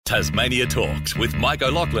Tasmania Talks with Mike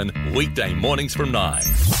O'Loughlin, weekday mornings from 9.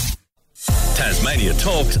 Tasmania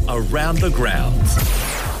Talks around the grounds.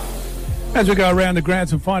 As we go around the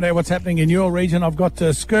grounds and find out what's happening in your region, I've got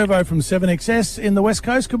Skirvo from 7XS in the West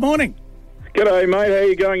Coast. Good morning. G'day, mate. How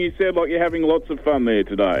you going? You sound like you're having lots of fun there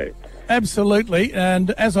today. Absolutely.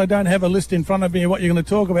 And as I don't have a list in front of me of what you're going to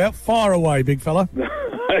talk about, fire away, big fella.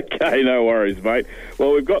 Okay, no worries, mate.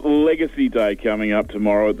 Well, we've got Legacy Day coming up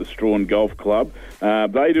tomorrow at the Strahan Golf Club.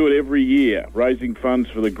 They do it every year, raising funds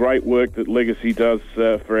for the great work that Legacy does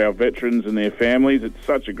for our veterans and their families. It's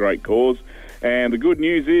such a great cause. And the good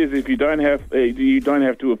news is, if you don't have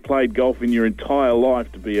to have played golf in your entire life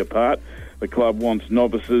to be a part. The club wants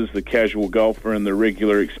novices, the casual golfer, and the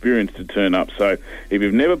regular experience to turn up. So if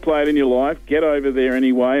you've never played in your life, get over there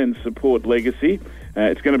anyway and support Legacy.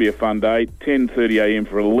 It's going to be a fun day, 10:30am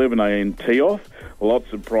for 11am tee-off.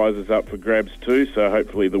 Lots of prizes up for grabs too, so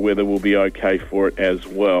hopefully the weather will be okay for it as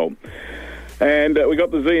well. And we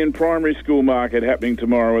got the Zeehan Primary School Market happening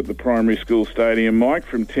tomorrow at the Primary School Stadium, Mike,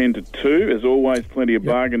 from 10 to 2. As always, plenty of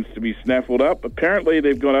bargains to be snaffled up. Apparently,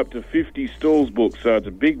 they've got up to 50 stalls booked, so it's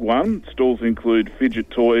a big one. Stalls include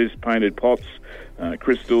fidget toys, painted pots,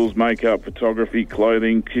 crystals, makeup, photography,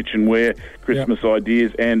 clothing, kitchenware, Christmas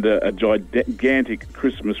ideas, and a gigantic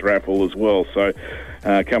Christmas raffle as well. So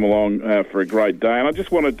come along for a great day. And I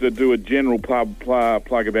just wanted to do a general plug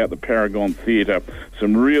about the Paragon Theatre.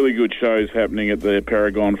 Some really good shows happening at the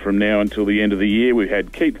Paragon from now until the end of the year. We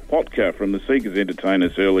had Keith Potka from the Seekers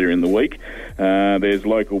Entertainers earlier in the week. There's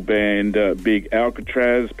local band Big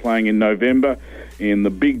Alcatraz playing in November in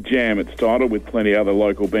the Big Jam, it's titled, with plenty of other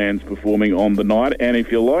local bands performing on the night. And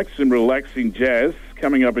if you like some relaxing jazz,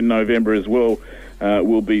 coming up in November as well,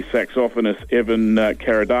 will be saxophonist Evan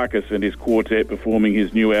Karadakis and his quartet performing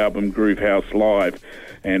his new album Groove House Live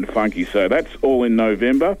and Funky. So that's all in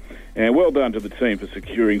November. And well done to the team for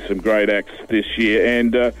securing some great acts this year.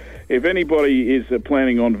 And if anybody is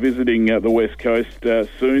planning on visiting the West Coast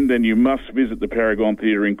soon, then you must visit the Paragon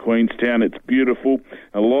Theatre in Queenstown. It's beautiful,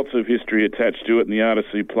 lots of history attached to it, and the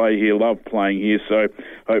artists who play here love playing here, so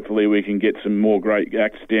hopefully we can get some more great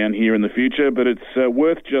acts down here in the future, but it's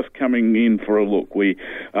worth just coming in for a look. We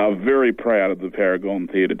are very proud of the Paragon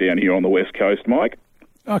Theatre down here on the West Coast, Mike.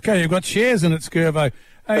 Okay, you've got shares in it, Skirvo.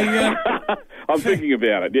 Hey, I'm thinking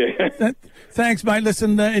about it, yeah. Thanks, mate.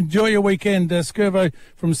 Listen, enjoy your weekend, Skirvo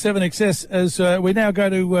from 7XS, as we now go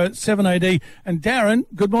to 7AD. And Darren,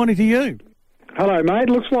 good morning to you. Hello, mate.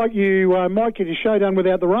 Looks like you might get your show done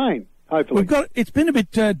without the rain, hopefully. It's been a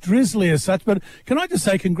bit drizzly as such, but can I just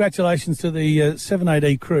say congratulations to the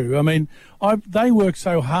 7AD crew. I mean, they work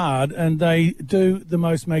so hard and they do the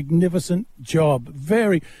most magnificent job.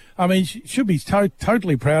 Should be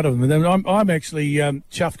totally proud of them. I'm actually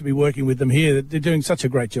chuffed to be working with them here. They're doing such a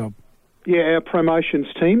great job. Yeah, our promotions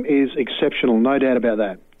team is exceptional, no doubt about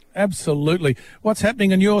that. Absolutely. What's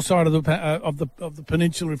happening on your side of the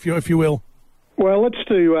peninsula, if you will? Well, let's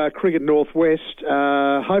do Cricket Northwest.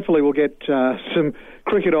 Hopefully we'll get some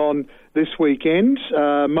cricket on this weekend.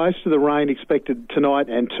 Most of the rain expected tonight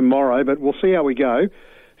and tomorrow, but we'll see how we go.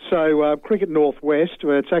 So Cricket Northwest,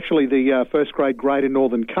 it's actually the first grade Greater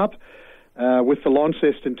Northern Cup with the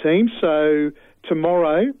Launceston team. So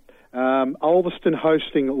tomorrow, Ulverston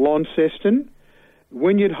hosting Launceston,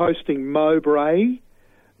 Wynyard hosting Mowbray,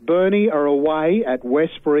 Burnie are away at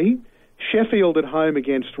Westbury, Sheffield at home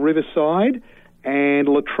against Riverside, and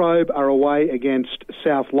Latrobe are away against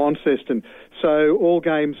South Launceston. So all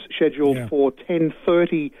games scheduled for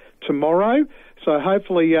 10:30 tomorrow. So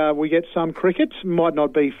hopefully we get some cricket. Might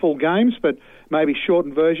not be full games, but maybe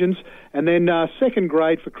shortened versions. And then second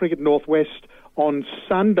grade for Cricket Northwest on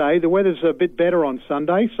Sunday. The weather's a bit better on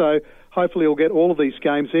Sunday, so hopefully we'll get all of these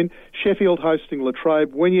games in. Sheffield hosting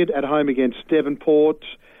Latrobe, Wynyard at home against Devonport,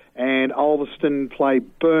 and Ulverston play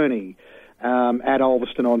Burnie at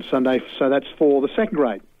Ulverston on Sunday. So that's for the second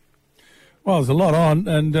grade. Well, there's a lot on,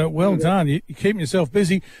 and well done. You're keeping yourself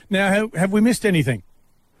busy. Now, have we missed anything?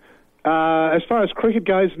 As far as cricket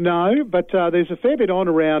goes, no, but there's a fair bit on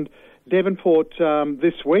around Devonport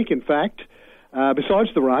this week, in fact,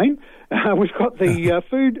 besides the rain. We've got the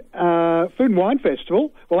Food and Wine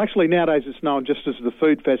Festival. Well, actually, nowadays it's known just as the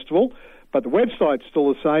Food Festival, but the website's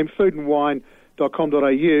still the same,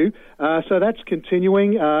 foodandwine.com.au. So that's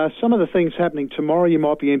continuing. Some of the things happening tomorrow you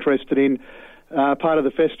might be interested in, part of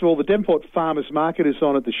the festival. The Devonport Farmers Market is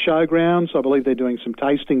on at the showgrounds. I believe they're doing some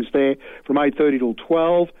tastings there from 8:30 till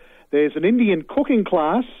 12. There's an Indian cooking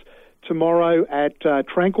class tomorrow at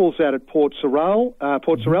Tranquil's out at Port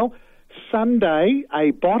Sorell. Sunday,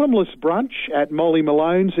 a bottomless brunch at Molly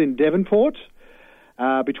Malone's in Devonport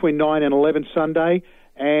between 9 and 11 Sunday.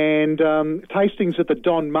 and tastings at the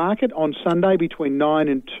Don Market on Sunday between 9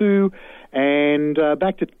 and 2, and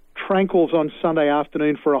back to Tranquil's on Sunday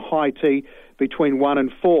afternoon for a high tea between 1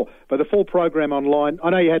 and 4. But the full program online,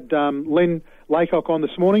 I know you had Lynn Laycock on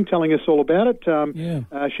this morning telling us all about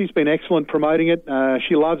it. She's been excellent promoting it.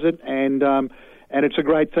 She loves it, and it's a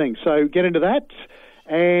great thing. So get into that.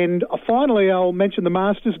 And finally, I'll mention the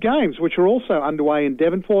Masters Games, which are also underway in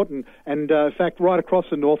Devonport and in fact, right across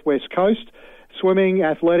the northwest coast. Swimming,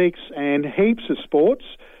 athletics, and heaps of sports.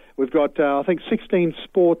 We've got, I think, 16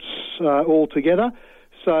 sports altogether.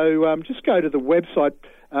 So just go to the website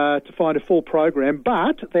to find a full program.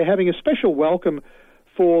 But they're having a special welcome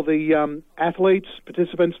for the athletes,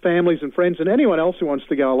 participants, families and friends, and anyone else who wants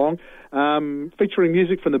to go along, featuring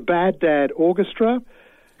music from the Bad Dad Orchestra,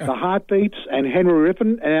 the Heartbeats, and Henry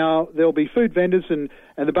Rippon. Now, there'll be food vendors and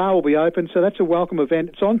the bar will be open, so that's a welcome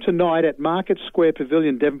event. It's on tonight at Market Square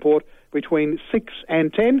Pavilion, Devonport, between 6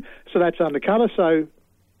 and 10, so that's undercover, so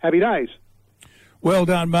happy days. Well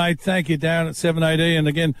done, mate. Thank you, Darren at 7AD. And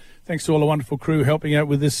again, thanks to all the wonderful crew helping out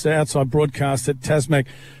with this outside broadcast at Tasmac.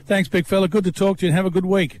 Thanks, big fella. Good to talk to you and have a good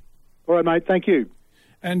week. All right, mate. Thank you.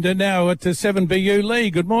 And now at 7BU,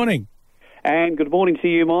 Lee, good morning. And good morning to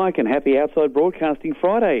you, Mike, and happy Outside Broadcasting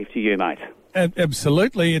Friday to you, mate.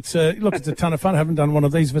 Absolutely. It's it's a ton of fun. I haven't done one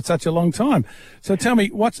of these for such a long time. So tell me,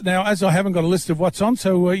 what's now, as I haven't got a list of what's on,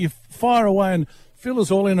 so you fire away and fill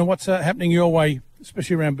us all in on what's happening your way,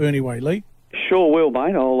 especially around Burnie Way, Lee. Sure will,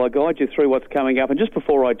 mate. I'll guide you through what's coming up. And just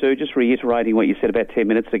before I do, just reiterating what you said about 10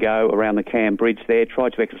 minutes ago around the Cam Bridge there, try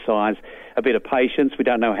to exercise a bit of patience. We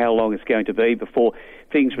don't know how long it's going to be before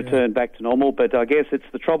things return back to normal, but I guess it's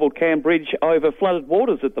the troubled Cam Bridge over flooded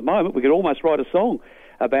waters at the moment. We could almost write a song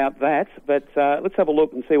about that, but let's have a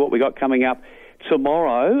look and see what we got coming up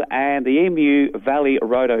tomorrow, and the Emu Valley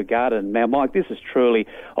Rhodo Garden. Now, Mike, this is truly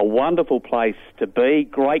a wonderful place to be.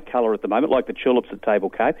 Great colour at the moment, like the tulips at Table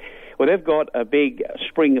Cape. Well, they've got a big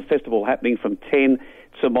spring festival happening from 10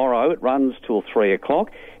 tomorrow. It runs till 3 o'clock.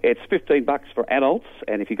 It's $15 for adults,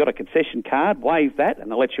 and if you've got a concession card, waive that, and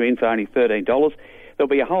they'll let you in for only $13. There'll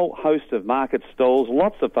be a whole host of market stalls,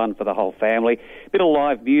 lots of fun for the whole family, a bit of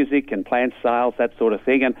live music and plant sales, that sort of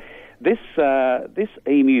thing. And this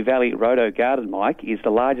Emu Valley Rhodo Garden, Mike, is the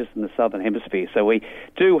largest in the Southern Hemisphere. So we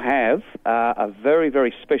do have a very,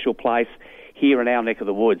 very special place here in our neck of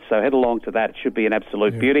the woods. So head along to that. It should be an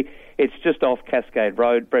absolute beauty. It's just off Cascade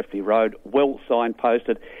Road, Brefty Road, well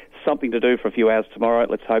signposted. Something to do for a few hours tomorrow.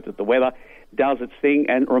 Let's hope that the weather does its thing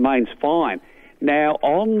and remains fine. Now,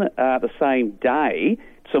 on the same day,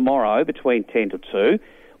 tomorrow, between 10 to 2,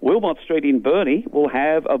 Wilmot Street in Burnie will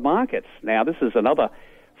have a market. Now, this is another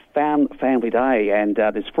fun family day, and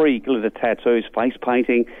there's free glitter tattoos, face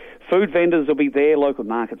painting. Food vendors will be there, local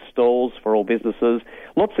market stalls for all businesses,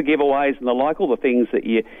 lots of giveaways and the like, all the things that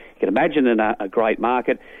you can imagine in a great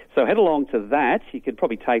market. So head along to that. You could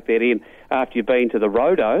probably take that in after you've been to the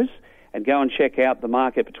Rhodos and go and check out the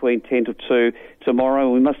market between 10 to 2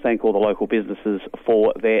 tomorrow. We must thank all the local businesses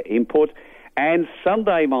for their input. And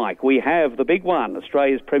Sunday, Mike, we have the big one,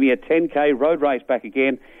 Australia's premier 10K road race back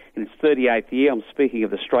again in its 38th year. I'm speaking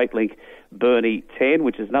of the Straight Link Burnie 10,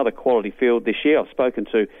 which is another quality field this year. I've spoken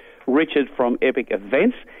to Richard from Epic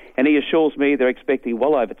Events, and he assures me they're expecting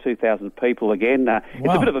well over 2,000 people again.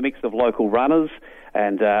 It's a bit of a mix of local runners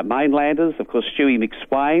and mainlanders. Of course, Stewie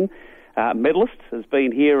McSwain, medalist, has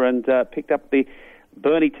been here and picked up the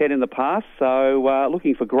Burnie 10 in the past, so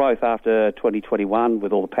looking for growth after 2021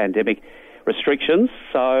 with all the pandemic restrictions.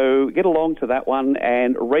 So get along to that one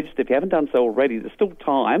and register if you haven't done so already. There's still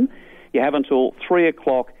time. You have until 3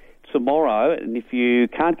 o'clock tomorrow, and if you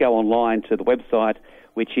can't go online to the website,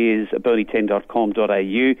 which is burnie10.com.au,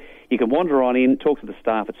 you can wander on in, talk to the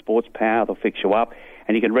staff at Sports Power, they'll fix you up,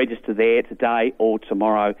 and you can register there today or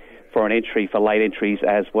tomorrow for an entry for late entries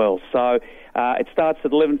as well. So it starts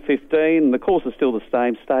at 11:15. The course is still the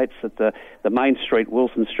same, states at the Main Street,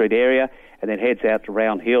 Wilson Street area, and then heads out to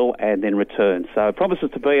Round Hill and then returns. So it promises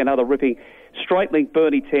to be another ripping Straight Link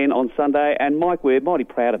Burnie 10 on Sunday. And Mike, we're mighty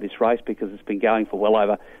proud of this race because it's been going for well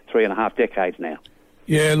over 3.5 decades now.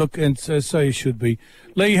 Yeah, look, and so you should be.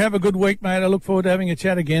 Lee, have a good week, mate. I look forward to having a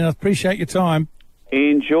chat again. I appreciate your time.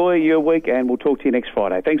 Enjoy your week, and we'll talk to you next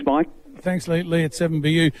Friday. Thanks, Mike. Thanks, Lee at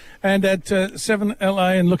 7BU. And at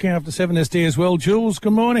 7LA and looking after 7SD as well. Jules,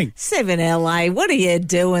 good morning. 7LA, what are you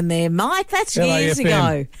doing there, Mike? That's years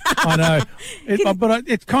ago. I know. But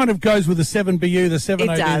it kind of goes with the 7BU, the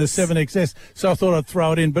 7AD, the 7XS, so I thought I'd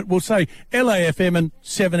throw it in. But we'll say LAFM and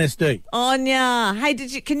 7SD. Anya, hey,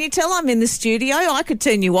 can you tell I'm in the studio? I could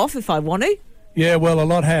turn you off if I want to. Yeah, well, a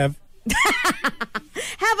lot have.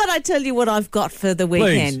 How about I tell you what I've got for the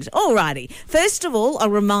weekend? Alrighty. First of all, a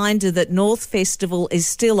reminder that North Festival is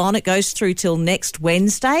still on. It goes through till next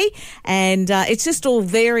Wednesday, and it's just all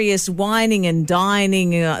various wining and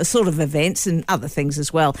dining sort of events and other things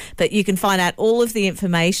as well. But you can find out all of the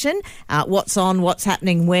information, what's on, what's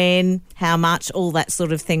happening when, how much, all that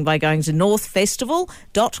sort of thing by going to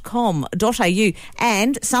northfestival.com.au.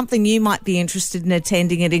 And something you might be interested in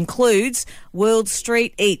attending, it includes World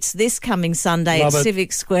Street Eats this coming Sunday at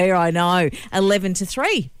Civic Square, I know, 11 to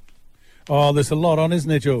 3. Oh, there's a lot on, isn't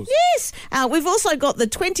there, Jules? Yes. We've also got the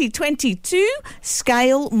 2022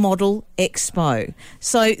 Scale Model Expo.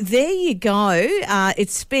 So there you go.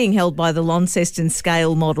 It's being held by the Launceston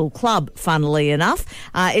Scale Model Club, funnily enough.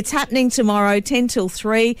 It's happening tomorrow, 10 till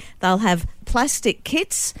 3. They'll have plastic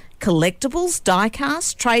kits, collectibles,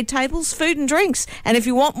 die-cast, trade tables, food and drinks. And if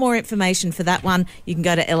you want more information for that one, you can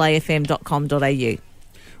go to lafm.com.au.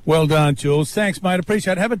 Well done, Jules. Thanks, mate.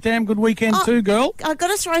 Appreciate it. Have a damn good weekend too, girl. I've got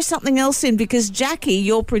to throw something else in because Jackie,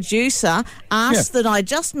 your producer, asked that I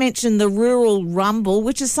just mention the Rural Rumble,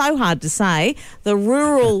 which is so hard to say. The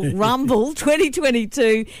Rural Rumble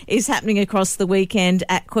 2022 is happening across the weekend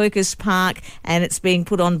at Quercus Park, and it's being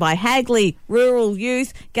put on by Hagley Rural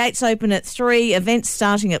Youth. Gates open at 3, events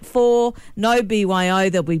starting at 4. No BYO,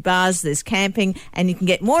 there'll be bars, there's camping, and you can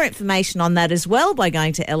get more information on that as well by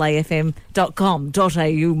going to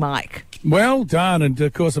lafm.com.au. Mike. Well done, and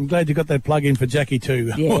of course I'm glad you got that plug in for Jackie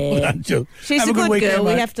too. Yeah. Well done, Jill. She's a good weekend, girl.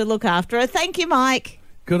 mate. We have to look after her. Thank you, Mike.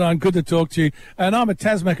 Good to talk to you. And I'm at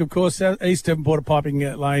Tasmac, of course, East Devonport Piping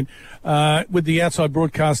Lane, with the outside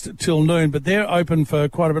broadcast till noon, but they're open for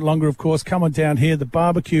quite a bit longer, of course. Come on down here. The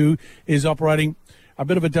barbecue is operating. A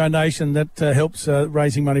bit of a donation that helps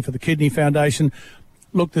raising money for the Kidney Foundation.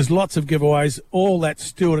 Look, there's lots of giveaways. All that's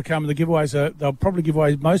still to come. The giveaways they'll probably give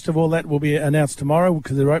away most of all that will be announced tomorrow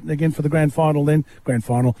because they're open again for the grand final. The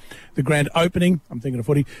grand opening. I'm thinking of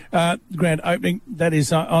footy. Grand opening that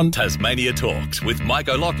is on Tasmania Talks with Mike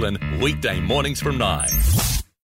O'Loughlin, weekday mornings from 9.